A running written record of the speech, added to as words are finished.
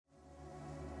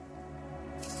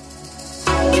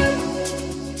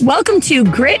Welcome to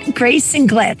Grit, Grace, and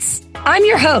Glitz. I'm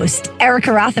your host, Erica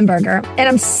Rothenberger, and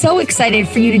I'm so excited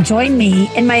for you to join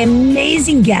me and my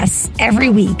amazing guests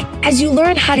every week as you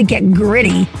learn how to get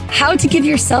gritty, how to give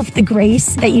yourself the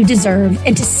grace that you deserve,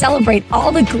 and to celebrate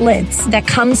all the glitz that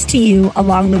comes to you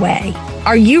along the way.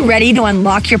 Are you ready to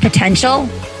unlock your potential?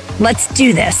 Let's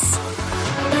do this.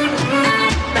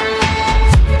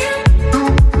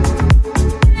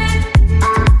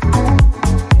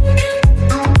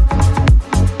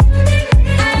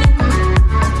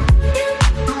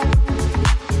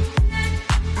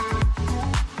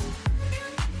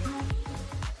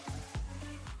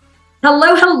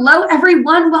 Hello,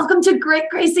 everyone. Welcome to Grit,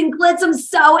 Grace, and Glitz. I'm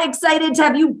so excited to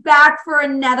have you back for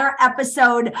another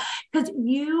episode because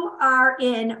you are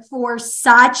in for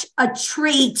such a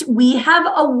treat. We have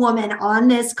a woman on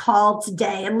this call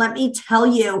today, and let me tell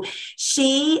you,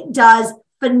 she does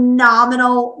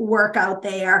phenomenal work out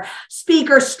there.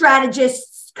 Speaker, strategist,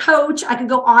 coach. I could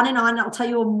go on and on. I'll tell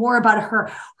you more about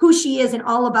her, who she is, and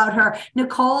all about her.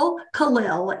 Nicole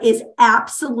Khalil is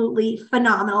absolutely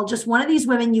phenomenal. Just one of these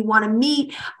women you want to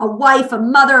meet, a wife, a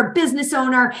mother, a business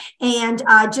owner. And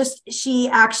I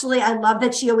love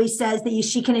that she always says that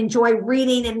she can enjoy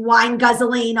reading and wine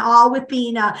guzzling, all with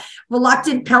being a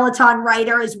reluctant Peloton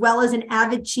rider, as well as an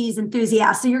avid cheese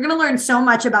enthusiast. So you're going to learn so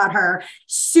much about her.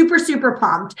 Super, super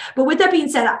pumped. But with that being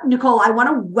said, Nicole, I want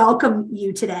to welcome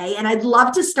you today. And I'd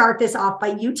love to start this off by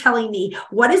you telling me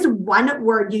what is one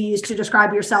word you use to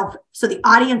describe yourself so the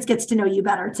audience gets to know you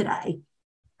better today.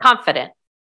 Confident.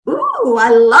 Ooh, I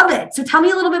love it. So tell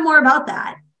me a little bit more about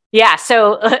that. Yeah.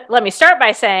 So let me start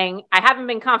by saying I haven't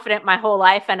been confident my whole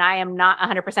life, and I am not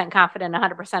 100% confident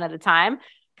 100% of the time,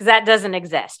 because that doesn't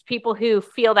exist. People who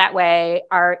feel that way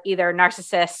are either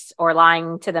narcissists or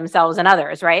lying to themselves and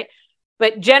others, right?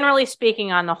 But generally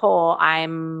speaking, on the whole,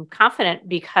 I'm confident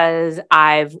because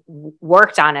I've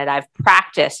worked on it. I've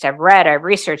practiced, I've read, I've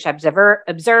researched, I've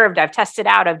observed, I've tested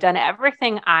out, I've done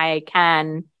everything I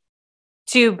can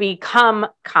to become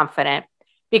confident,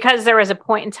 because there was a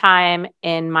point in time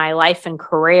in my life and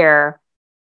career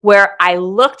where I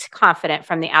looked confident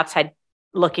from the outside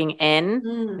looking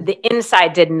in. The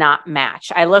inside did not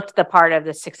match. I looked the part of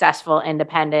the successful,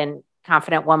 independent,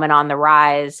 confident woman on the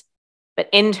rise. But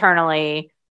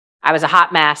internally, I was a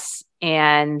hot mess,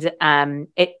 and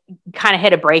it kind of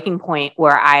hit a breaking point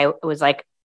where I was like,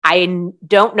 I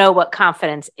don't know what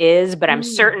confidence is, but I'm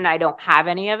certain I don't have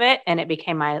any of it. And it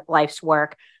became my life's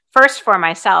work, first for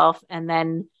myself, and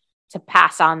then to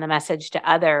pass on the message to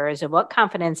others of what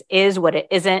confidence is, what it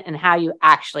isn't, and how you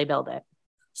actually build it.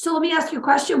 So let me ask you a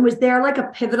question. Was there like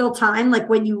a pivotal time, like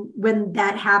when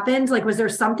that happened? Like, was there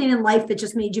something in life that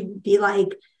just made you be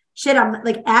like, shit, I'm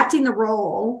like acting the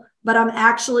role, but I'm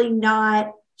actually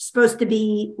not supposed to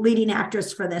be leading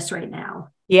actress for this right now?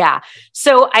 Yeah.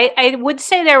 So I would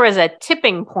say there was a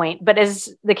tipping point, but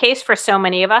as the case for so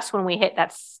many of us, when we hit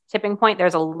that tipping point,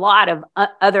 there's a lot of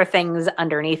other things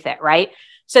underneath it, right?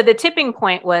 So the tipping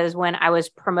point was when I was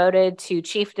promoted to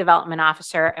Chief Development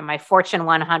Officer in my Fortune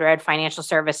 100 financial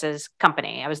services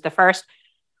company. I was the first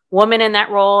woman in that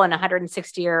role in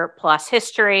 160-year plus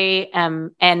history.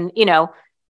 And, you know,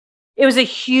 it was a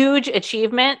huge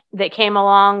achievement that came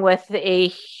along with a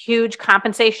huge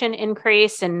compensation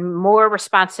increase and more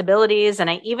responsibilities. And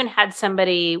I even had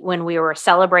somebody, when we were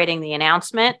celebrating the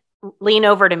announcement, lean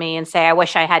over to me and say, I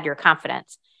wish I had your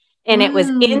confidence. And it was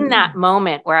in that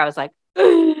moment where I was like,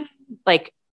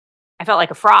 I felt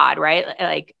like a fraud, right?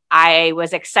 Like I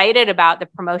was excited about the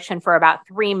promotion for about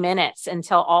 3 minutes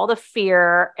until all the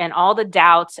fear and all the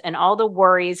doubts and all the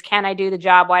worries. Can I do the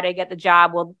job? Why did I get the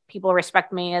job? Will people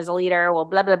respect me as a leader? Well,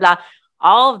 blah, blah, blah.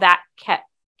 All of that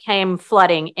came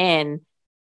flooding in.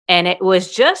 And it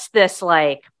was just this,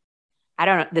 like, I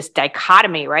don't know, this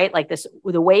dichotomy, right? Like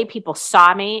the way people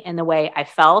saw me and the way I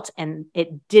felt, and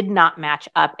it did not match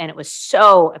up. And it was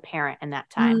so apparent in that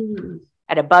time.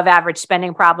 An above average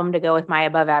spending problem to go with my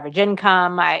above average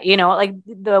income. Like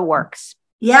the works.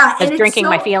 Yeah. I was drinking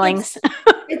my feelings.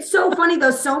 It's so funny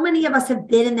though. So many of us have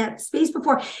been in that space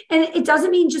before. And it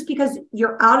doesn't mean just because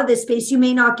you're out of this space, you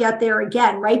may not get there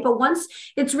again. Right. But once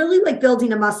it's really like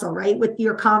building a muscle, right? With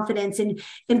your confidence and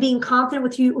being confident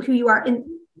with who you are, and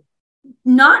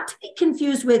not to be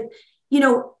confused with,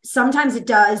 sometimes it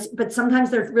does, but sometimes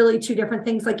there's really two different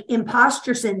things, like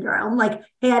imposter syndrome. Like,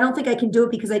 hey, I don't think I can do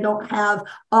it because I don't have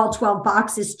all 12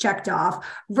 boxes checked off,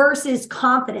 versus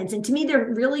confidence. And to me,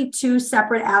 they're really two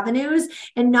separate avenues,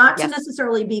 and not to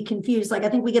necessarily be confused. Like, I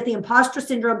think we get the imposter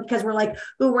syndrome because we're like,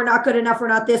 oh, we're not good enough. We're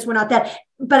not this, we're not that.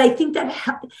 but I think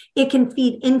that it can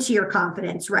feed into your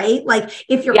confidence, right? Like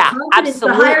if your confidence,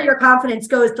 absolutely. the higher your confidence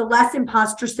goes, the less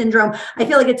imposter syndrome. I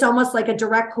feel like it's almost like a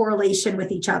direct correlation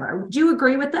with each other. Would you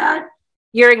agree with that?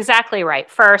 You're exactly right.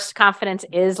 First, confidence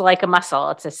is like a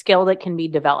muscle. It's a skill that can be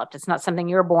developed. It's not something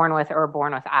you're born with or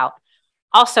born without.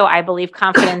 Also, I believe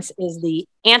confidence is the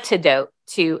antidote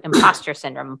to imposter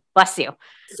syndrome. Bless you.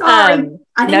 Sorry.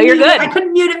 No, you're good. I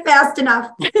couldn't mute it fast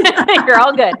enough. You're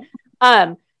all good.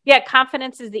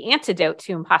 Confidence is the antidote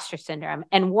to imposter syndrome.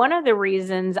 And one of the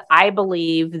reasons I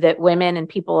believe that women and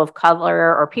people of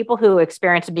color or people who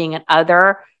experience being an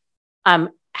other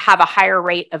have a higher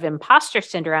rate of imposter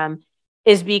syndrome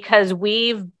is because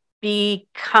we've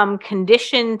become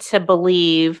conditioned to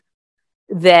believe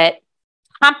that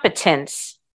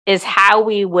competence is how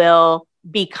we will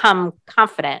become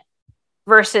confident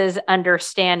versus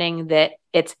understanding that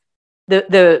it's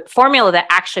the formula that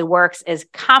actually works is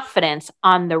confidence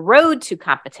on the road to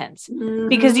competence,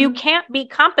 because you can't be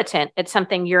competent at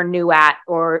something you're new at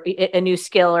or a new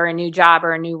skill or a new job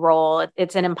or a new role.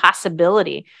 It's an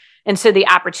impossibility. And so the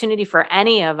opportunity for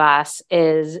any of us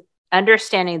is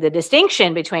understanding the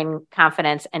distinction between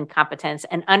confidence and competence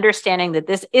and understanding that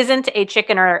this isn't a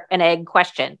chicken or an egg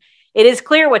question. It is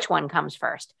clear which one comes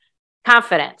first.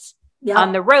 Confidence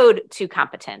on the road to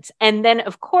competence. And then,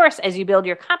 of course, as you build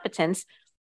your competence,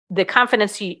 the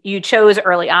confidence you chose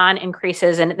early on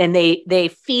increases and then they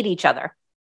feed each other.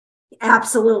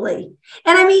 Absolutely.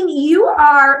 And I mean, you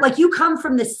are like, you come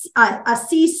from this, a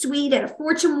C-suite at a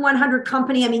Fortune 100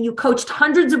 company. I mean, you coached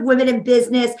hundreds of women in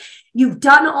business. You've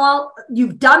done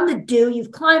the do,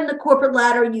 you've climbed the corporate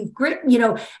ladder, you've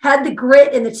had the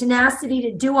grit and the tenacity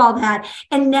to do all that.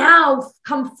 And now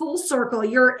come full circle.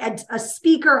 You're a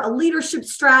speaker, a leadership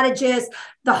strategist,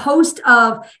 the host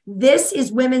of This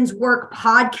Is Women's Work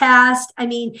podcast. I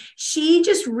mean, she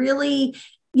just really,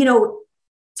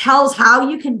 tells how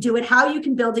you can do it, how you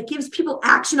can build it, gives people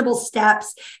actionable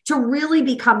steps to really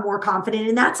become more confident.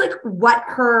 And that's like what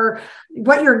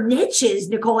your niche is,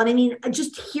 Nicole. And I mean,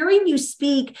 just hearing you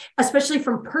speak, especially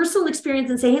from personal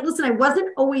experience and say, hey, listen, I wasn't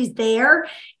always there,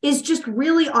 is just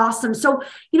really awesome. So,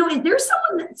 is there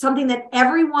something that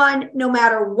everyone, no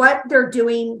matter what they're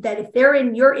doing, that if they're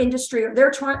in your industry or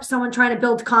they're someone trying to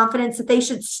build confidence, that they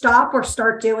should stop or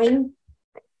start doing?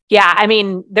 Yeah, I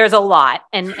mean, there's a lot,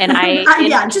 and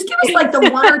just give us like the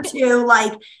one or two,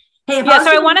 like, hey, if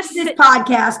I want to this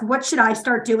podcast, what should I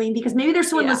start doing? Because maybe there's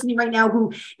someone listening right now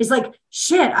who is like,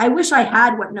 shit, I wish I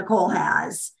had what Nicole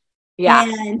has. Yeah,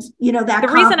 and that.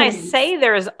 The reason I say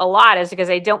there's a lot is because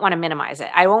I don't want to minimize it.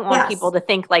 I don't want people to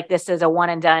think like this is a one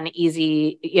and done,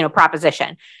 easy,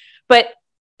 proposition. But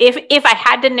if I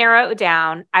had to narrow it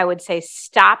down, I would say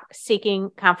stop seeking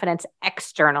confidence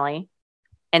externally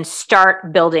and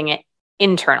start building it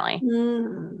internally.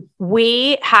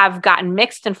 We have gotten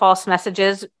mixed and false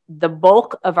messages the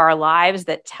bulk of our lives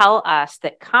that tell us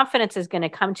that confidence is going to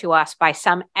come to us by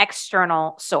some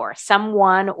external source,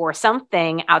 someone or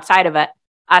something outside of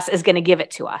us is going to give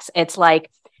it to us. It's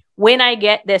like, when I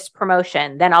get this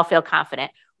promotion, then I'll feel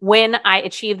confident. When I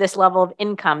achieve this level of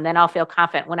income, then I'll feel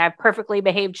confident. When I have perfectly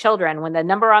behaved children, when the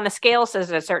number on the scale says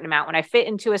a certain amount, when I fit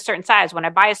into a certain size, when I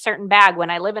buy a certain bag,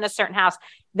 when I live in a certain house,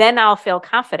 then I'll feel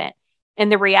confident.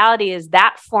 And the reality is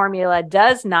that formula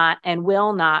does not and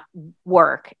will not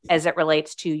work as it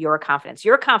relates to your confidence.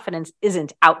 Your confidence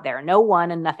isn't out there. No one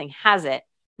and nothing has it.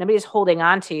 Nobody's holding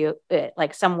on to you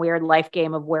like some weird life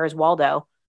game of Where's Waldo,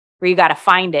 where you got to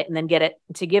find it and then get it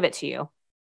to give it to you.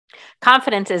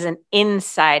 Confidence is an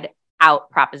inside out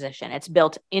proposition. It's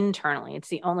built internally. It's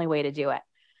the only way to do it.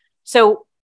 So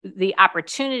the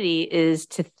opportunity is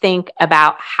to think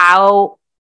about how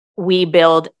we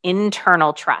build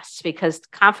internal trust, because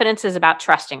confidence is about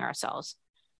trusting ourselves.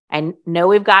 I know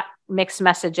we've got mixed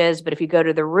messages, but if you go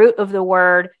to the root of the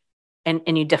word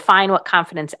and you define what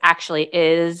confidence actually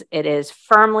is, it is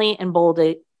firmly and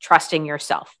boldly trusting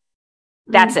yourself.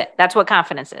 That's it. That's what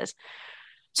confidence is.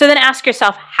 So then ask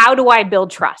yourself, how do I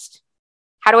build trust?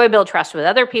 How do I build trust with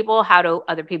other people? How do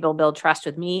other people build trust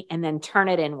with me? And then turn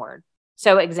it inward.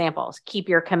 So examples, keep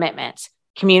your commitments,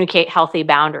 communicate healthy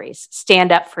boundaries,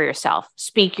 stand up for yourself,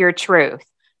 speak your truth,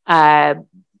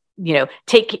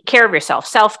 take care of yourself,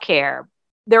 self-care.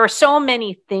 There are so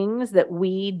many things that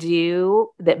we do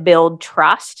that build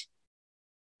trust.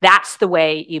 That's the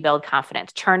way you build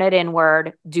confidence. Turn it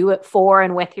inward, do it for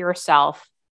and with yourself,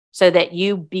 so that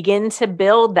you begin to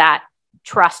build that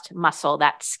trust muscle,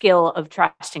 that skill of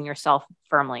trusting yourself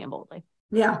firmly and boldly.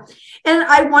 Yeah. And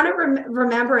I want to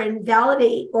remember and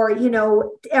validate, or,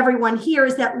 everyone here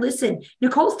is that, listen,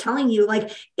 Nicole's telling you,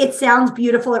 like, it sounds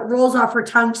beautiful. It rolls off her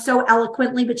tongue so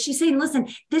eloquently, but she's saying, listen,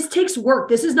 this takes work.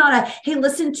 This is not hey,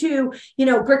 listen to,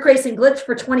 Grit, Grace, and Glitz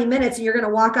for 20 minutes and you're going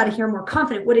to walk out of here more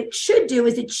confident. What it should do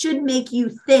is it should make you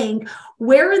think,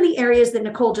 where in the areas that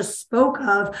Nicole just spoke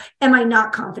of, am I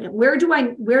not confident? Where do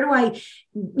I,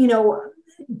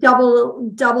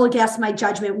 double guess my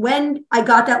judgment? When I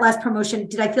got that last promotion,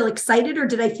 did I feel excited, or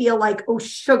did I feel like, oh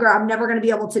sugar, I'm never going to be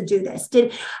able to do this?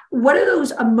 What are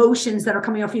those emotions that are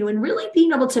coming off you? And really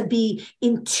being able to be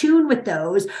in tune with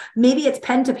those. Maybe it's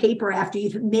pen to paper after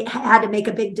you've had to make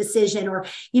a big decision, or,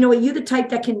 are you the type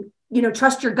that can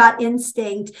trust your gut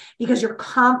instinct because you're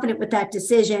confident with that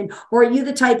decision? Or are you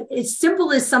the type, as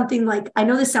simple as something like, I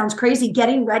know this sounds crazy,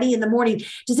 getting ready in the morning,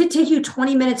 does it take you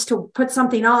 20 minutes to put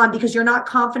something on because you're not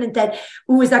confident that,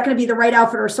 is that going to be the right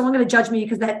outfit, or is someone going to judge me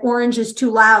because that orange is too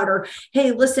loud, or,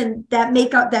 hey, listen, that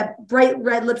makeup, that bright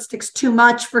red lipstick's too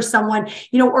much for someone,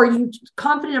 or are you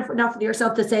confident enough with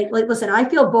yourself to say, like, listen, I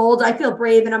feel bold, I feel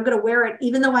brave, and I'm going to wear it,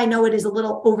 even though I know it is a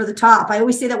little over the top. I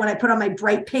always say that when I put on my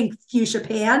bright pink fuchsia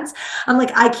pants, I'm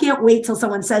like, I can't wait till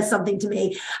someone says something to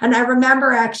me. And I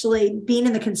remember actually being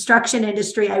in the construction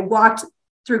industry, I walked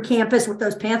through campus with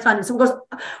those pants on, and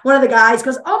one of the guys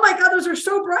goes, oh my God, those are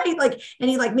so bright. And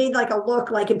he made a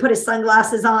look and put his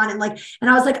sunglasses on and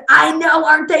I was like, I know,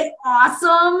 aren't they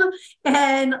awesome?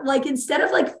 And instead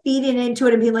of feeding into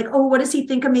it and being like, oh, what does he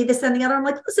think of me? This and the other. I'm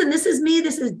like, listen, this is me.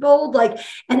 This is bold.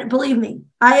 And believe me,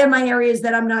 I have my areas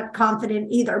that I'm not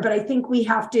confident either, but I think we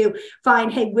have to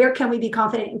find, hey, where can we be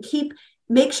confident, and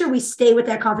make sure we stay with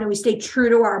that confidence. We stay true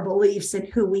to our beliefs and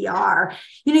who we are.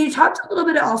 You talked a little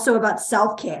bit also about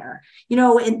self-care,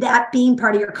 and that being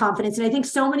part of your confidence. And I think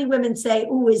so many women say,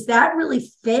 oh, is that really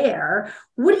fair?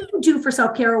 What do you do for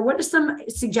self-care? Or what are some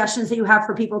suggestions that you have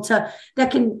for people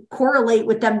that can correlate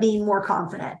with them being more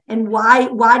confident? And why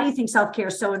do you think self-care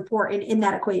is so important in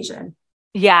that equation?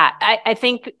 Yeah, I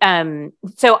think,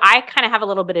 so I kind of have a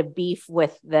little bit of beef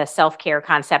with the self-care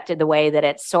concept in the way that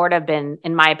it's sort of been,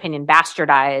 in my opinion,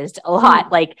 bastardized a lot.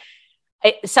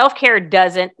 Self-care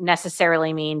doesn't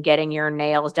necessarily mean getting your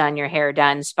nails done, your hair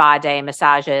done, spa day,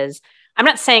 massages. I'm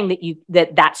not saying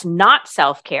that's not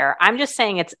self-care. I'm just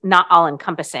saying it's not all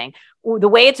encompassing. The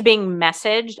way it's being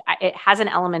messaged, it has an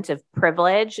element of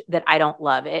privilege that I don't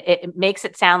love. It makes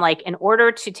it sound like in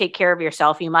order to take care of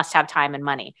yourself, you must have time and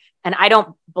money. And I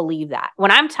don't believe that.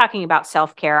 When I'm talking about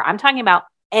self-care, I'm talking about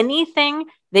anything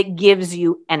that gives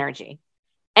you energy,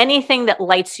 anything that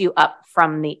lights you up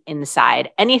from the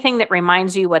inside, anything that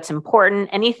reminds you what's important,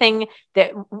 anything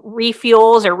that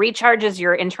refuels or recharges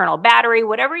your internal battery,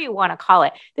 whatever you want to call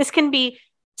it. This can be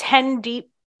 10 deep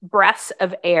breaths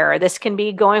of air. This can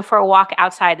be going for a walk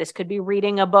outside. This could be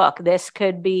reading a book. This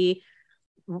could be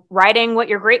writing what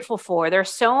you're grateful for. There's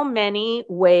so many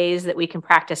ways that we can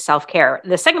practice self-care.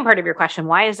 The second part of your question,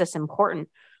 why is this important?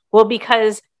 Well,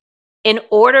 because in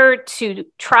order to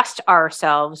trust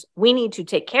ourselves, we need to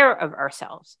take care of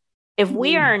ourselves. If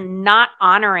we are not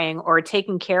honoring or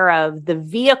taking care of the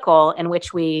vehicle in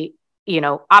which we,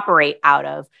 operate out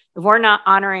of, if we're not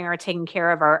honoring or taking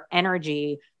care of our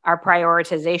energy, our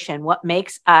prioritization, what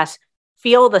makes us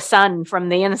feel the sun from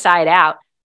the inside out,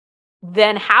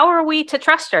 then how are we to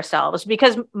trust ourselves?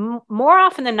 Because more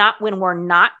often than not, when we're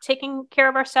not taking care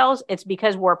of ourselves, it's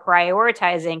because we're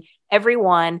prioritizing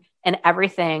everyone and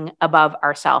everything above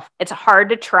ourselves. It's hard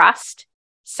to trust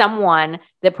someone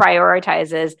that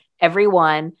prioritizes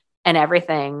everyone and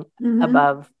everything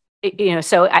above,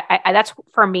 so I that's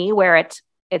for me where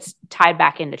it's tied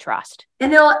back into trust.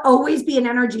 And there'll always be an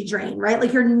energy drain,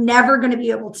 right? You're never going to be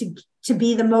able to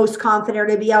be the most confident or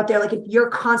to be out there. If you're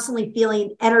constantly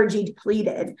feeling energy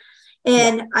depleted.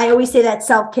 And I always say that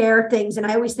self-care things. And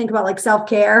I always think about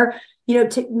self-care,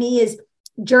 to me is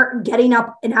getting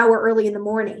up an hour early in the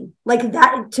morning.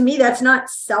 That, to me, that's not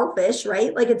selfish,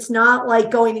 right? It's not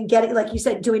going and getting, like you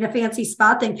said, doing a fancy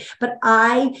spa thing. But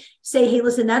I say, hey,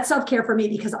 listen, that's self-care for me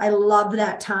because I love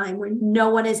that time when no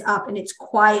one is up and it's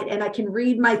quiet and I can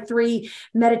read my 3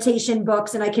 meditation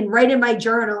books and I can write in my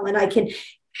journal and I can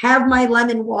have my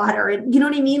lemon water. And you know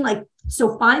what I mean?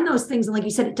 So find those things. And like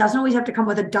you said, it doesn't always have to come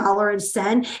with $1 and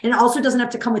cent. And it also doesn't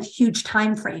have to come with huge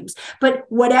time frames, but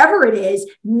whatever it is,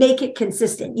 make it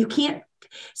consistent.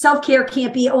 Self-care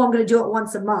can't be, I'm going to do it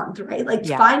once a month, right?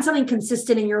 Find something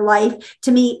consistent in your life,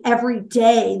 to me, every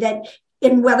day,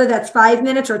 and whether that's 5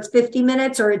 minutes or it's 50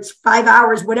 minutes or it's 5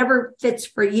 hours, whatever fits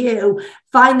for you,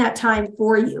 find that time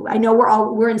for you. I know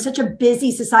we're in such a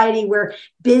busy society. We're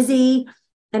busy,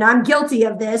 and I'm guilty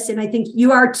of this, and I think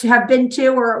you are to have been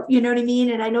too, or you know what I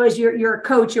mean? And I know as you're a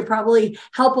coach, you'll probably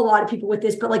help a lot of people with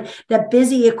this, but like that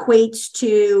busy equates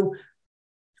to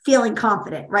feeling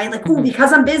confident, right? Like, oh,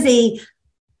 because I'm busy,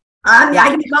 I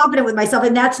can be confident with myself.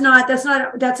 And that's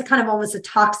a kind of almost a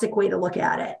toxic way to look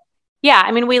at it. Yeah.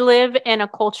 I mean, we live in a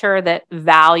culture that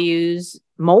values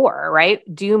more, right?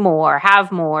 Do more,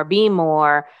 have more, be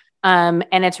more. And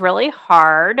it's really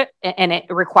hard, and it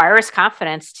requires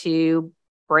confidence to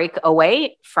break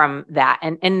away from that.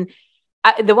 And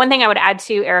the one thing I would add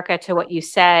to, Erica, to what you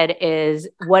said is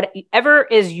whatever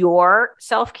is your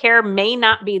self-care may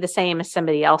not be the same as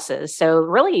somebody else's. So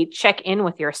really check in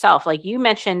with yourself. Like you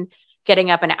mentioned, getting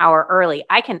up an hour early.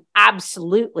 I can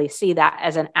absolutely see that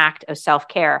as an act of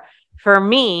self-care. For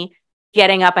me,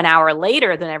 getting up an hour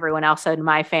later than everyone else in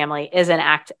my family is an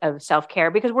act of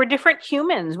self-care, because we're different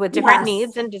humans with different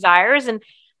needs and desires.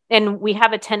 And we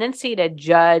have a tendency to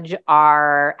judge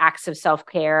our acts of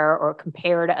self-care or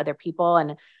compare to other people.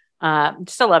 And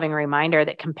just a loving reminder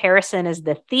that comparison is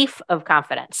the thief of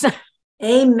confidence.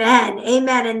 Amen.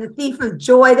 Amen. And the thief of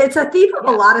joy. That's a thief of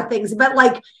a lot of things. But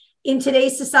like in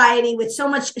today's society with so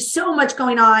much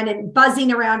going on and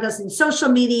buzzing around us and social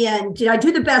media, and did I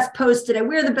do the best post? Did I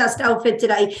wear the best outfit?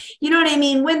 Did I, you know what I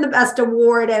mean? Win the best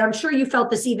award? And I'm sure you felt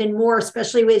this even more,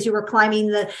 especially as you were climbing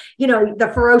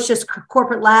the ferocious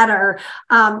corporate ladder.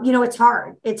 It's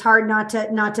hard. It's hard not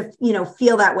to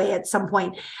feel that way at some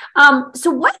point. So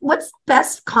what's the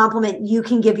best compliment you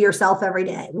can give yourself every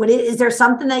day? Is there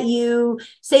something that you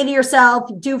say to yourself,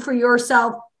 do for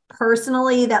yourself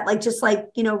personally that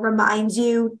reminds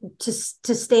you to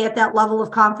stay at that level of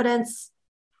confidence?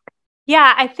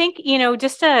 Yeah, I think,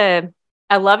 just a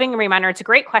loving reminder. It's a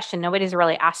great question. Nobody's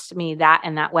really asked me that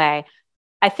in that way.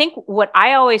 I think what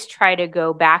I always try to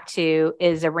go back to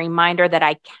is a reminder that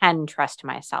I can trust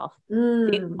myself.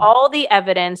 All the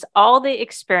evidence, all the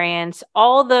experience,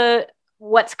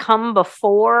 what's come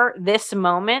before this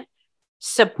moment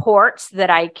supports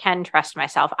that I can trust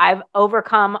myself. I've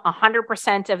overcome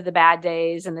 100% of the bad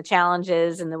days and the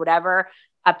challenges and the whatever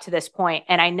up to this point.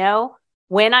 And I know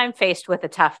when I'm faced with a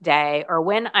tough day, or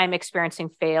when I'm experiencing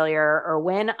failure, or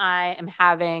when I am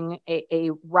having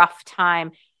a rough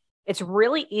time, it's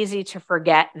really easy to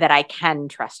forget that I can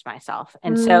trust myself.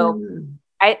 And so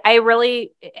I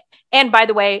really, and by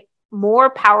the way, more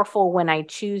powerful when I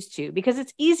choose to, because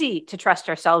it's easy to trust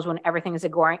ourselves when everything is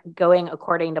going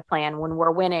according to plan, when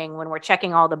we're winning, when we're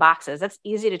checking all the boxes. That's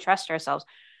easy to trust ourselves.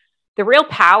 The real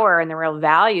power and the real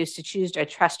value is to choose to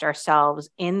trust ourselves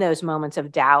in those moments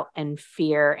of doubt and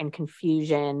fear and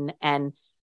confusion. And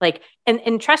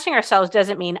trusting ourselves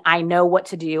doesn't mean I know what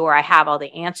to do or I have all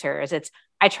the answers. It's,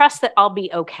 I trust that I'll be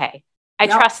okay. I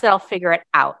trust that I'll figure it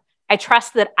out. I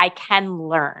trust that I can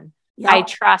learn. Yep. I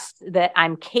trust that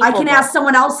I'm capable. I can ask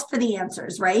someone else for the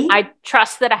answers, right? I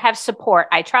trust that I have support.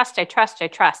 I trust. I was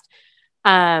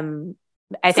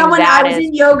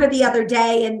in yoga the other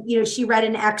day, and she read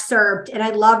an excerpt and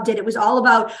I loved it. It was all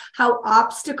about how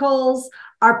obstacles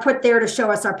are put there to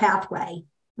show us our pathway.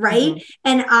 Right. Mm-hmm.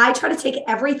 And I try to take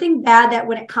everything bad that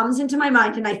when it comes into my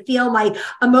mind and I feel my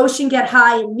emotion get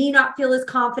high and me not feel as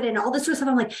confident, all this sort of stuff,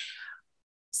 I'm like,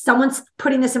 someone's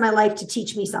putting this in my life to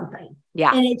teach me something.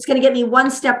 Yeah. And it's going to get me one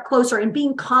step closer. And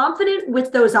being confident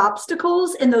with those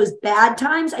obstacles and those bad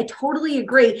times, I totally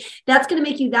agree. That's going to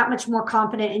make you that much more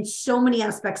confident in so many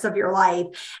aspects of your life.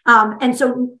 And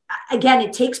so again,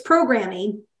 it takes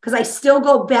programming, because I still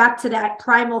go back to that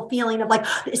primal feeling of like,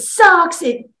 this sucks.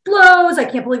 It blows. I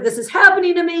can't believe this is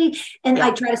happening to me. And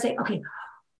I try to say, okay,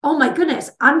 oh my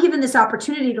goodness, I'm given this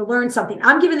opportunity to learn something.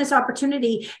 I'm given this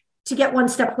opportunity to get one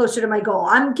step closer to my goal.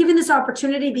 I'm given this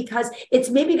opportunity because it's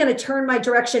maybe going to turn my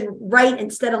direction right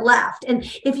instead of left. And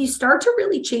if you start to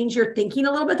really change your thinking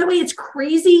a little bit that way, it's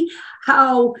crazy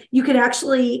how you can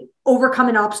actually overcome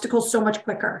an obstacle so much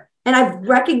quicker. And I've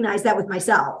recognized that with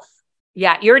myself.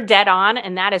 Yeah, you're dead on.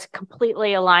 And that is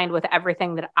completely aligned with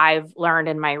everything that I've learned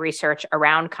in my research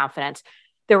around confidence.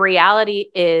 The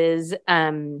reality is,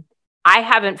 I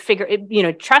haven't figured,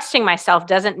 trusting myself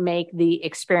doesn't make the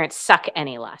experience suck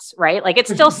any less, right? Like it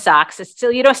still sucks. It's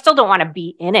still, still don't want to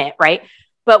be in it, right?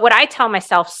 But what I tell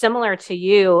myself, similar to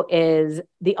you, is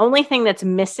the only thing that's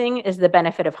missing is the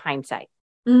benefit of hindsight.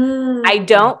 I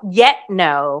don't yet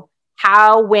know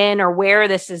how, when, or where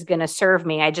this is going to serve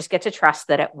me. I just get to trust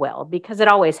that it will, because it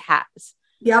always has.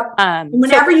 Yep.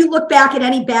 Whenever you look back at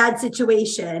any bad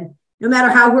situation, no matter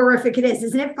how horrific it is,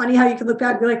 isn't it funny how you can look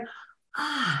back and be like,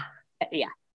 yeah,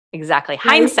 exactly. Right?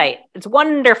 Hindsight. It's a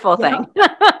wonderful thing.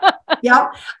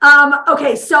 Yep.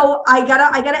 Okay. So I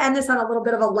gotta end this on a little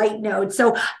bit of a light note.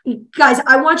 So guys,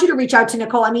 I want you to reach out to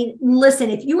Nicole. I mean, listen,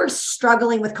 if you are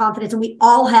struggling with confidence, and we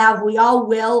all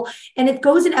will, and it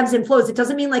goes in ebbs and flows. It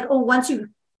doesn't mean like, oh, once you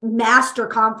master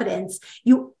confidence,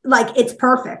 you like, it's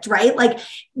perfect, right? Like,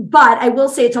 but I will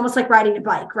say it's almost like riding a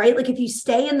bike, right? Like if you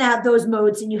stay in those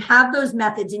modes and you have those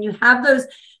methods and you have those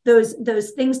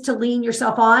things to lean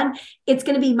yourself on, it's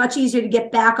going to be much easier to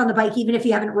get back on the bike, even if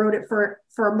you haven't rode it for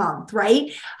a month, right?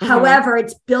 Mm-hmm. However,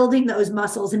 it's building those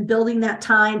muscles and building that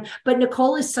time. But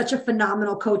Nicole is such a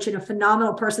phenomenal coach and a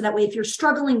phenomenal person. That way, if you're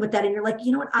struggling with that and you're like,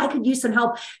 you know what, I could use some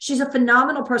help, she's a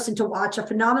phenomenal person to watch, a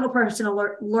phenomenal person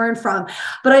to learn from.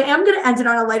 But I am going to end it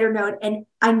on a lighter note. And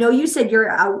I know you said you're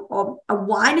a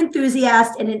wine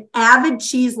enthusiast and an avid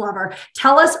cheese lover.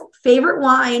 Tell us favorite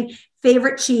wine,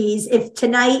 favorite cheese. If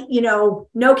tonight,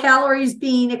 no calories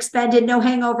being expended, no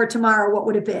hangover tomorrow, what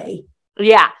would it be?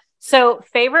 Yeah. So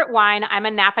favorite wine, I'm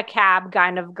a Napa Cab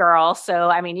kind of girl.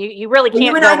 So, I mean, you really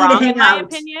can't go wrong in my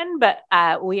opinion, but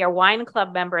we are wine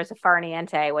club members of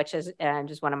Farniente, which is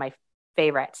just one of my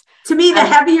favorites. To me, the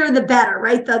heavier, the better,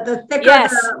 right? The thicker,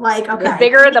 yes. The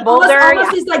bigger, the bolder.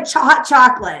 Almost is like hot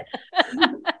chocolate.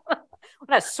 I'm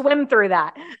going to swim through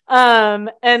that. And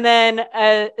then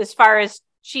as far as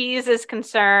cheese is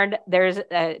concerned, there's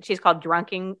a cheese called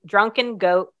Drunken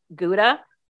Goat Gouda.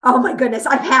 Oh my goodness,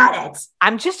 I've had it.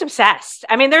 I'm just obsessed.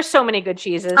 I mean, there's so many good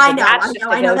cheeses. I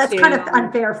know. That's kind of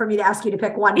unfair for me to ask you to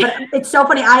pick one, but it's so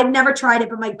funny. I've never tried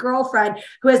it, but my girlfriend,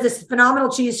 who has this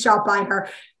phenomenal cheese shop by her,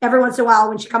 every once in a while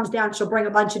when she comes down, she'll bring a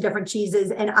bunch of different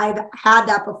cheeses, and I've had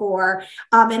that before.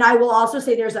 And I will also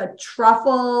say there's a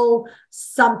truffle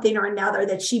something or another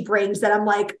that she brings that I'm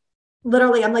like,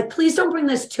 literally, I'm like, please don't bring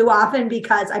this too often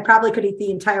because I probably could eat the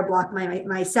entire block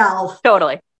myself.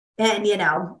 Totally. And,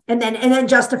 and then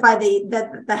justify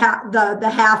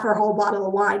the half or whole bottle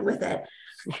of wine with it.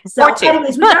 So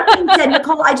anyways, with that being said,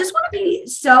 Nicole, I just want to be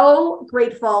so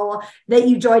grateful that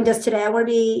you joined us today. I want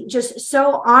to be just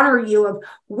so honor you of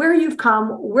where you've come,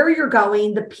 where you're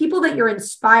going, the people that you're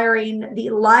inspiring,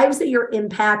 the lives that you're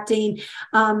impacting.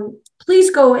 Please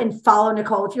go and follow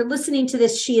Nicole. If you're listening to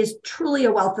this, she is truly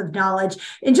a wealth of knowledge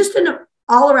and just an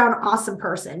all-around awesome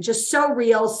person, just so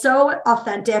real, so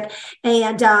authentic,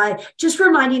 and just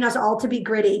reminding us all to be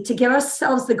gritty, to give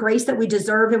ourselves the grace that we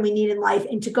deserve and we need in life,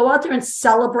 and to go out there and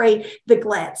celebrate the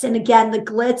glitz. And again, the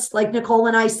glitz, like Nicole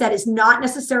and I said, is not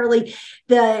necessarily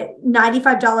the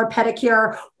 $95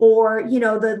 pedicure or,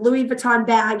 the Louis Vuitton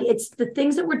bag. It's the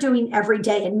things that we're doing every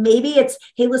day. And maybe it's,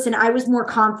 hey, listen, I was more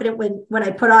confident when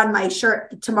I put on my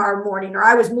shirt tomorrow morning, or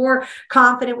I was more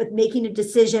confident with making a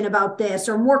decision about this,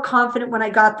 or more confident when I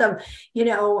got them,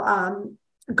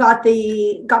 got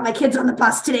my kids on the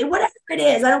bus today, whatever it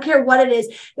is. I don't care what it is,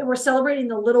 that we're celebrating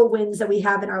the little wins that we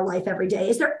have in our life every day.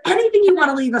 Is there anything you want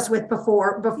to leave us with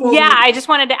before? Yeah, I just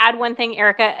wanted to add one thing,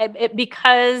 Erica,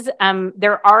 because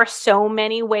there are so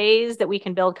many ways that we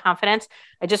can build confidence.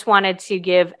 I just wanted to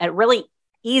give a really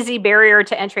easy barrier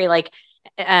to entry. Like,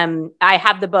 I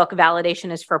have the book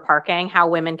Validation is for Parking, How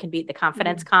Women Can Beat the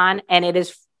Confidence Con. And it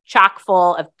is chock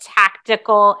full of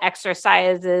tactical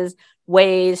exercises,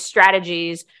 ways,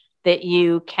 strategies that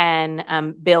you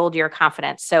can build your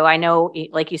confidence. So I know,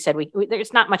 like you said,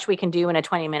 there's not much we can do in a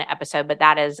 20-minute episode, but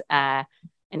that is an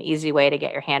easy way to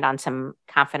get your hand on some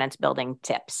confidence building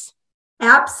tips.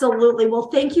 Absolutely. Well,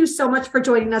 thank you so much for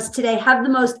joining us today. Have the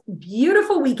most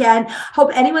beautiful weekend.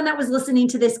 Hope anyone that was listening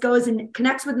to this goes and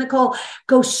connects with Nicole.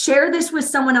 Go share this with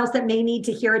someone else that may need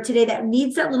to hear it today, that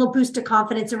needs that little boost of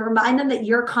confidence, and remind them that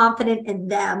you're confident in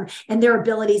them and their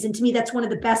abilities. And to me, that's one of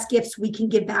the best gifts we can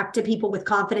give back to people with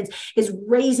confidence, is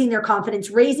raising their confidence,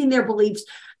 raising their beliefs,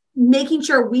 making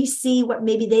sure we see what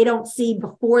maybe they don't see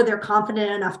before they're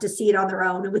confident enough to see it on their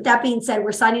own. And with that being said,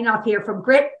 we're signing off here from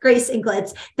Grit, Grace, and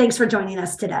Glitz. Thanks for joining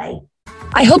us today.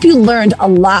 I hope you learned a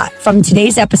lot from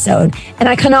today's episode, and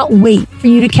I cannot wait for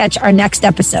you to catch our next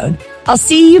episode. I'll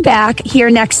see you back here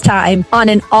next time on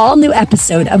an all new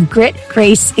episode of Grit,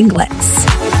 Grace, and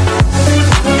Glitz.